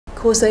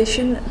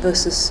Causation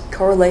versus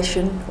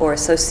correlation or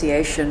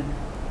association.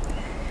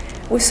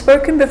 We've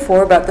spoken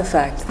before about the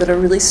fact that a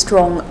really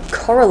strong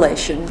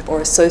correlation or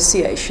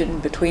association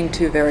between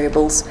two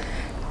variables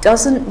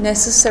doesn't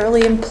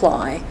necessarily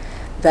imply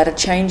that a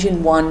change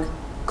in one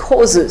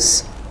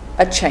causes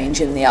a change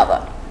in the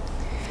other.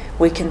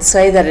 We can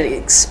say that it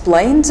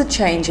explains a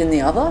change in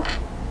the other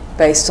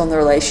based on the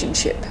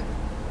relationship.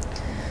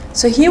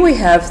 So here we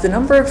have the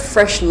number of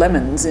fresh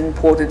lemons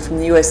imported from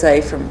the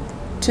USA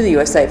to the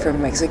USA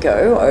from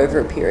Mexico over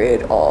a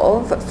period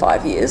of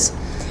 5 years,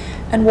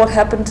 and what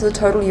happened to the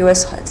total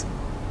US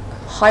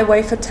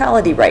highway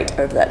fatality rate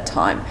over that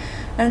time.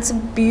 And it's a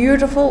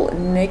beautiful,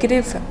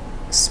 negative,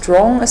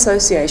 strong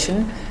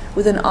association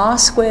with an R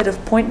squared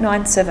of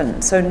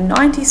 0.97. So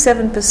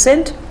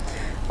 97%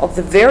 of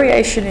the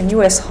variation in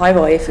US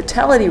highway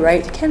fatality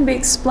rate can be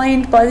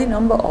explained by the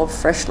number of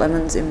fresh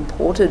lemons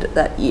imported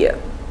that year.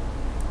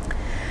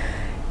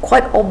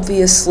 Quite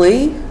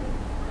obviously,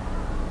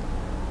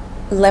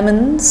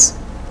 lemons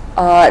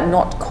are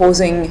not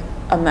causing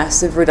a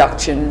massive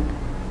reduction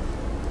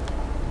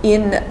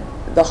in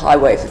the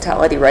highway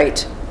fatality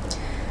rate.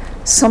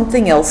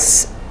 Something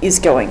else is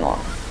going on.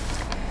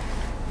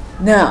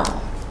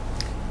 Now,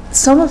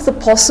 some of the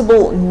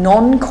possible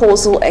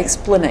non-causal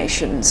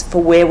explanations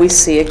for where we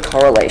see a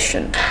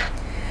correlation.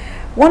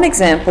 One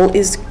example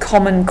is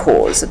common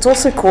cause. It's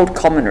also called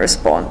common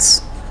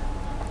response.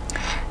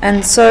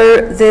 And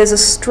so there's a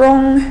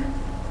strong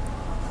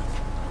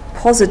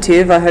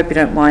positive, I hope you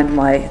don't mind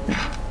my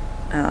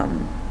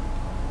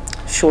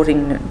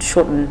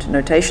shortened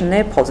notation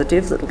there,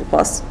 positive, the little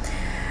plus,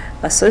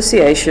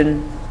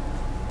 association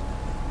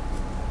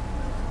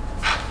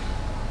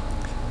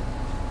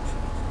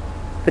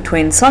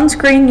between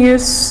sunscreen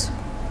use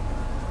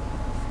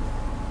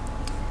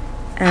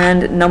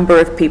and number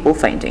of people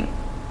fainting.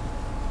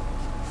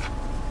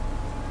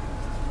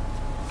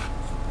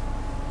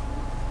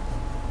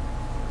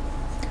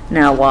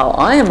 Now, while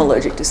I am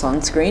allergic to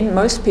sunscreen,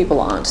 most people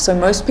aren't. So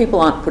most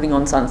people aren't putting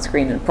on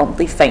sunscreen and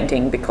promptly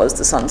fainting because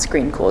the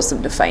sunscreen caused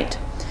them to faint.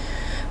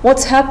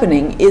 What's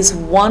happening is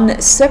one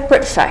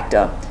separate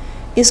factor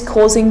is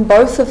causing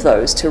both of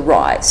those to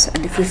rise.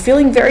 And if we're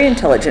feeling very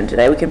intelligent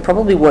today, we can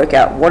probably work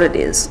out what it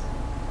is.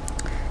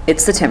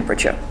 It's the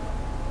temperature.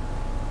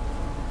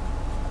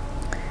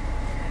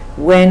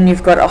 When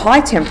you've got a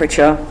high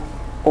temperature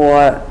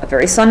or a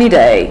very sunny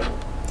day,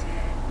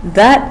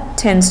 that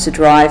tends to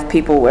drive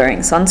people wearing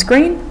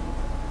sunscreen,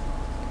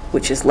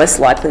 which is less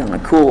likely on a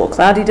cool or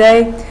cloudy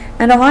day,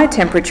 and a high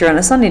temperature on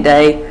a sunny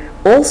day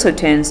also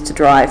tends to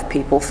drive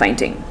people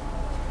fainting.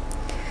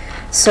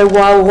 So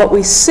while what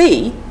we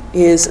see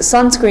is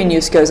sunscreen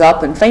use goes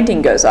up and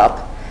fainting goes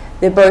up,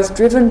 they're both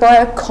driven by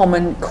a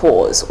common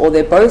cause, or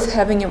they're both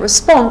having a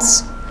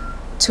response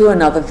to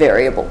another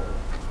variable.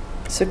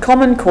 So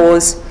common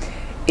cause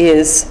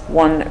is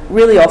one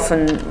really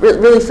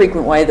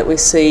frequent way that we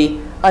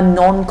see a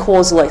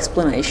non-causal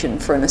explanation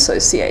for an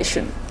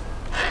association.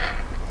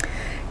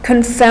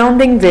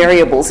 Confounding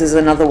variables is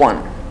another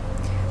one.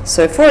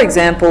 So for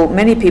example,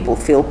 many people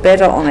feel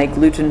better on a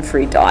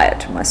gluten-free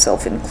diet,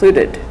 myself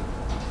included.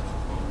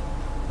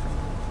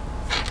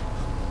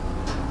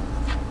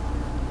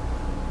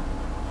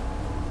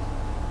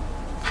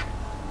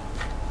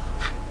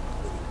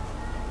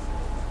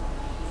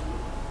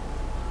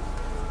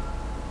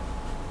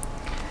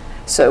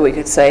 So we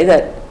could say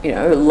that,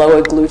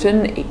 lower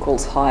gluten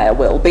equals higher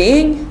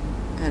well-being,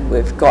 and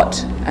we've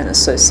got an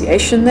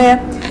association there.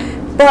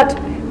 But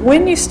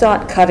when you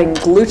start cutting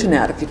gluten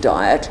out of your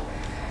diet,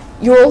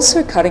 you're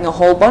also cutting a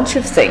whole bunch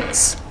of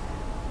things.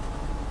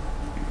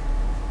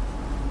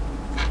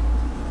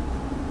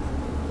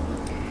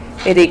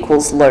 It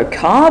equals low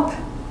carb.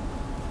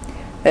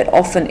 It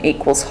often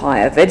equals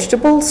higher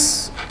vegetable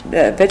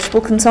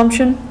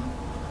consumption.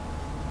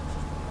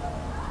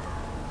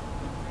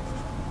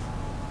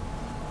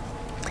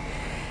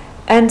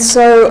 And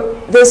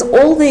so there's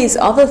all these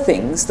other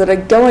things that are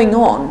going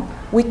on.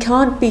 We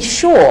can't be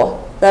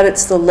sure that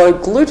it's the low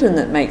gluten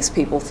that makes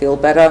people feel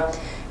better.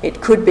 It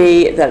could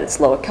be that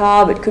it's lower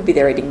carb. It could be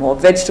they're eating more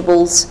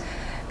vegetables.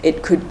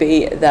 It could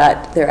be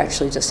that they're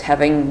actually just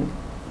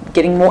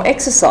getting more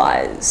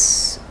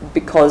exercise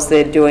because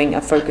they're doing a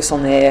focus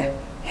on their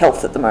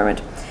health at the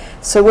moment.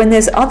 So when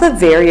there's other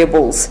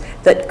variables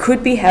that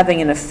could be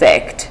having an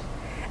effect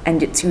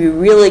and you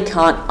really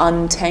can't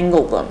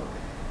untangle them,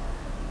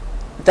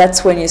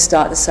 that's when you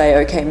start to say,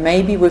 okay,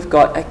 maybe we've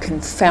got a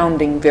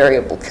confounding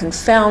variable.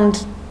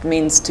 Confound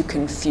means to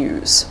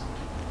confuse.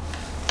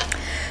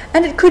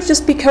 And it could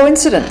just be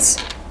coincidence,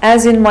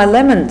 as in my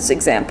lemons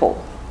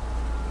example.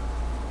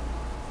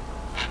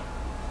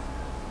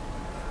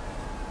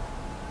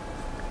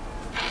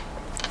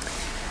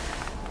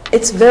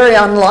 It's very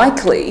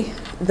unlikely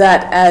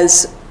that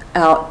as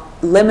our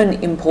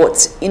lemon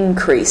imports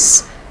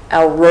increase,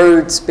 our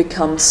roads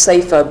become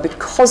safer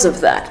because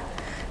of that.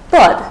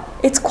 But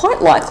it's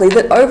quite likely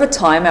that over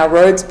time our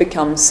roads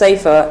become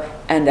safer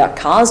and our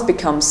cars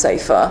become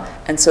safer,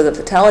 and so the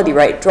fatality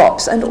rate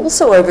drops. And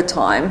also over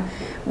time,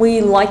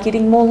 we like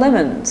eating more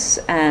lemons,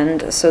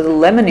 and so the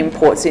lemon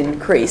imports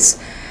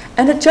increase.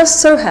 And it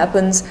just so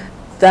happens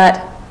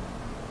that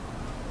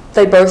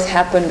they both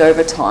happened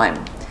over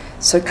time.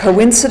 So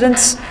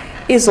coincidence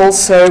is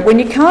also when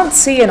you can't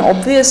see an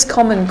obvious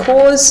common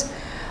cause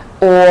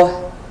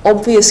or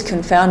obvious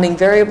confounding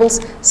variables,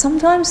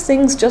 sometimes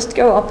things just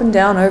go up and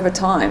down over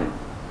time.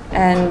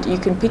 And you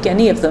can pick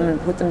any of them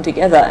and put them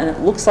together, and it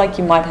looks like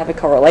you might have a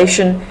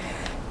correlation,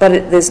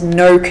 but there's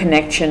no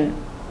connection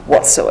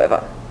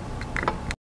whatsoever.